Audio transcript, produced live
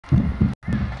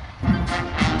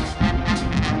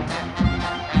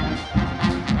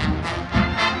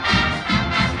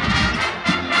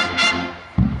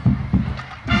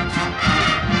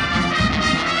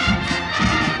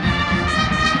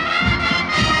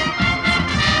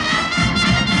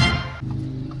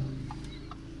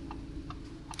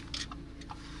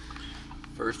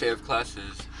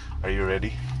classes. Are you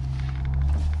ready?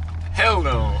 Hell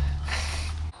no!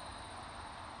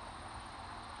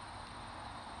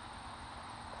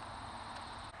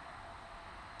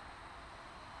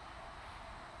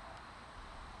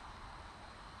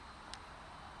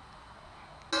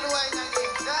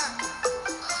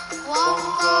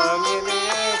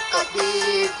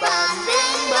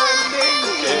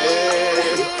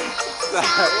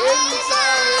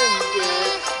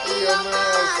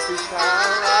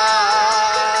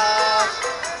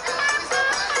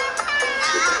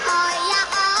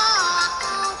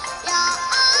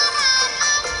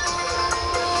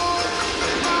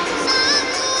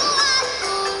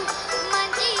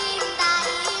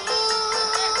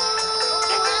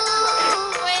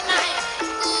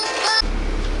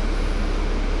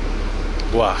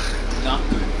 Wah. Not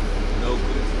good. No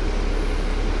good.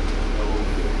 No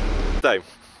good. Time.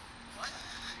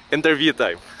 Interview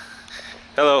time.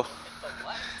 Hello.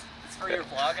 What? It's for your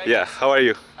vlog, I Yeah, guess? how are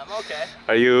you? I'm okay.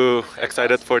 Are you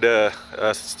excited for the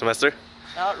semester?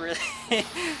 Not really.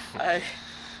 I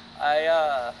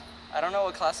don't know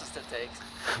what classes to take.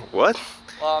 What?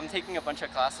 Well, I'm taking a bunch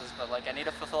of classes, but like I need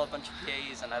to fulfill a bunch of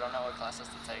PAs and I don't know what classes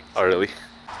to take. Oh, really?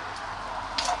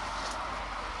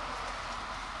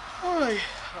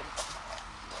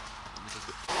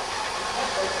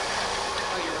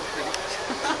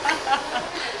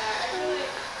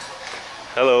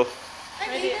 Hello. Hi,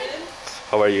 David.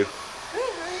 How are you? Good,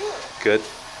 how are you? Good.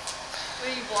 What,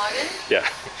 are you vlogging? Yeah.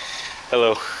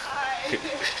 Hello. Hi.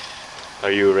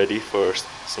 Are you ready for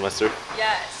semester?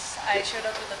 Yes, I showed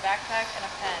up with a backpack and a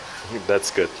pen.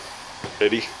 That's good.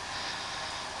 Ready?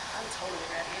 I'm totally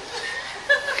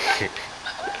ready.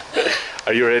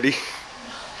 Are you ready?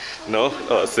 No?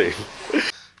 Oh, same.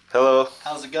 Hello.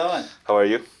 How's it going? How are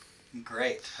you?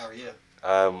 Great. How are you?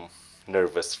 I'm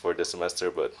nervous for the semester,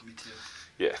 but Me too.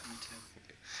 yeah. Me too.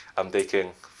 I'm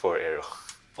taking 4 aero.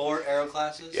 4 aero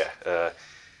classes? Yeah.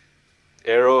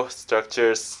 Aero,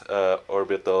 structures,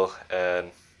 orbital,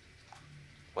 and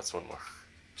what's one more?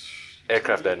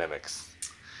 Aircraft dynamics.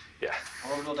 Yeah.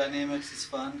 Orbital dynamics is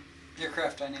fun.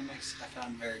 Aircraft dynamics I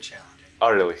found very challenging.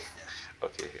 Oh, really? Yeah.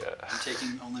 Okay. I'm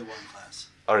taking only one class.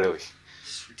 Oh, really?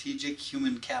 Strategic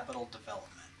Human Capital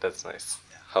Development. That's nice.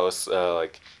 Yeah. How's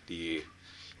like the?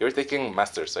 You're taking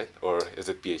masters, right? Or is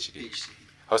it PhD? PhD.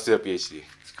 How's the PhD?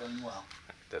 It's going well.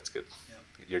 That's good.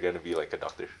 Yep. You're gonna be like a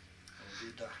doctor. I will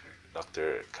be a doctor.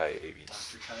 Dr. Kai Amy.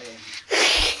 Dr. Kai Amy.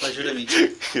 Pleasure to meet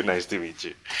you. Nice to meet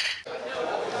you.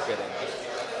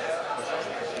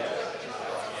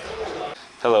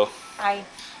 Hello. Hi.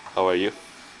 How are you?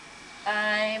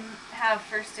 I have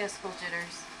first day of school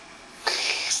jitters.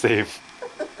 Same.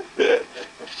 But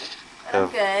I'm Um,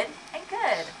 good. I'm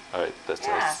good. Alright, that's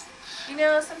Yeah. nice. You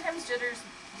know, sometimes jitters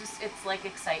it's like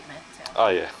excitement too. Oh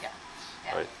yeah. Yeah.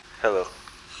 Yeah. Alright. Hello.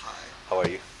 Hi. How are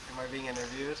you? Am I being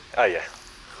interviewed? Ah yeah.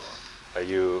 Are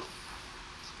you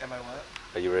Am I what?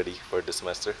 ready for the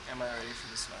semester? Am I ready for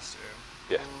the semester?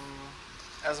 Yeah.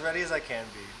 As ready as I can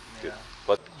be. Good. Yeah.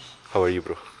 What? How are you,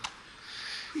 bro?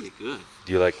 Pretty good.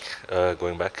 Do you like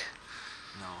going back?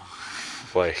 No.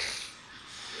 Why?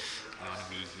 I want to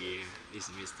be here this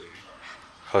semester.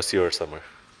 How's your summer?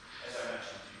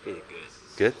 Pretty good.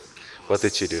 Good? What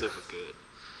did you do? Super good.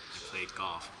 I played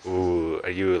golf. Ooh, are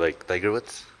you like Tiger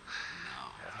Woods?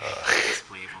 No. Just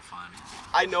playing for fun.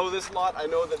 I know this lot. I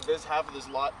know that this half of this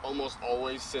lot almost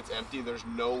always sits empty. There's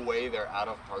no way they're out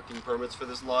of parking permits for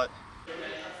this lot.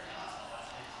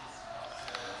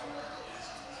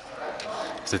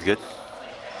 Is it good?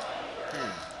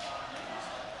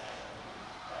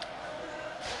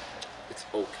 It's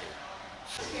okay.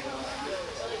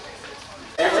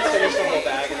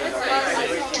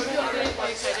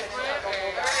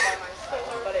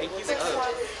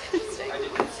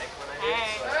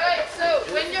 Alright, so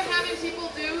when you're having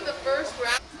people do the first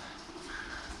round.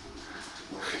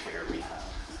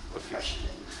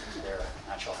 Their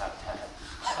natural habitat.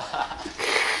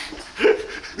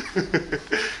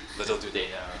 Little do they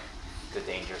know the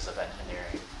dangers of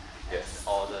engineering. Yes.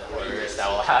 All the worries that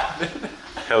will happen.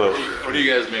 Hello. What do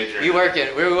you guys major? We work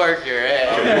here, eh?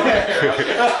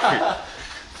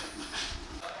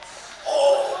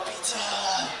 Oh, pizza!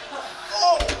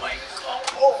 Oh my god!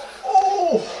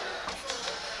 Oh!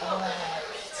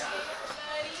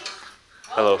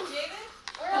 Hello.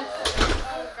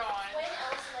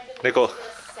 Nicole.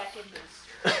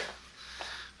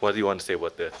 What do you want to say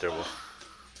about the thermal?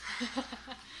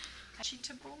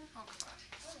 Vegetable? Oh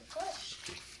god.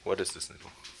 What is this,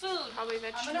 Nicole? Food. Probably I'm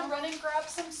vegetable. gonna run and grab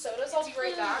some sodas. I'll be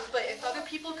right back. But if other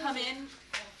people come in,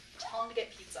 tell them to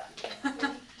get pizza.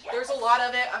 There's a lot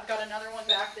of it. I've got another one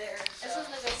back there. This is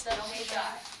the good stuff. Don't be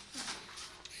shy.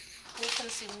 We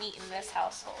consume meat in this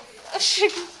household. No,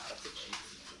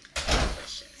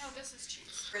 this is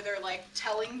cheese. Where they're like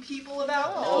telling people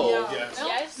about them. Oh,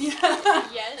 Yes. Yeah.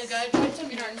 Yes. The guy tried to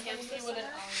meet our campus with an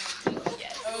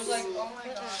Yes. I was like, oh my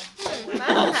god.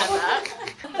 I don't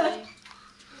have that.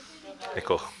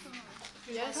 Nicole.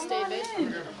 Yes, David.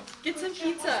 Get some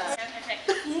pizza.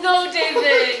 No,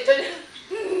 David.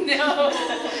 No.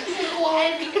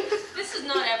 This is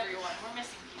not everyone. We're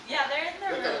missing people. Yeah, they're in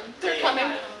their room. They're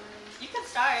coming. You can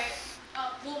start.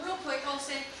 Well, real quick, I'll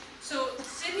say, so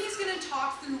Sydney's going to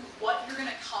talk through what you're going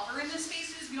to cover in the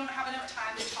spaces. We don't have enough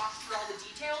time to talk through all the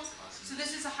details. So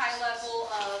this is a high level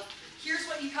of, here's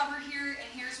what you cover here, and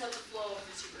here's what the flow of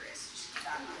the tour is. Just keep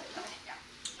that in mind. Yeah.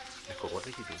 Nicole, what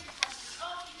did you do?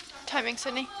 Timing,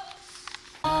 Sydney.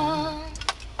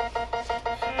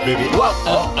 Baby.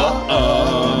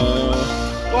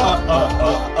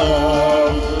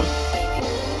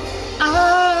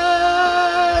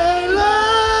 I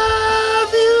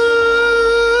love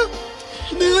you.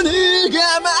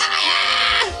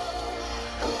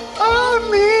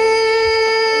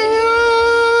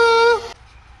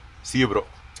 See you, bro.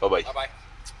 Bye bye. Bye bye.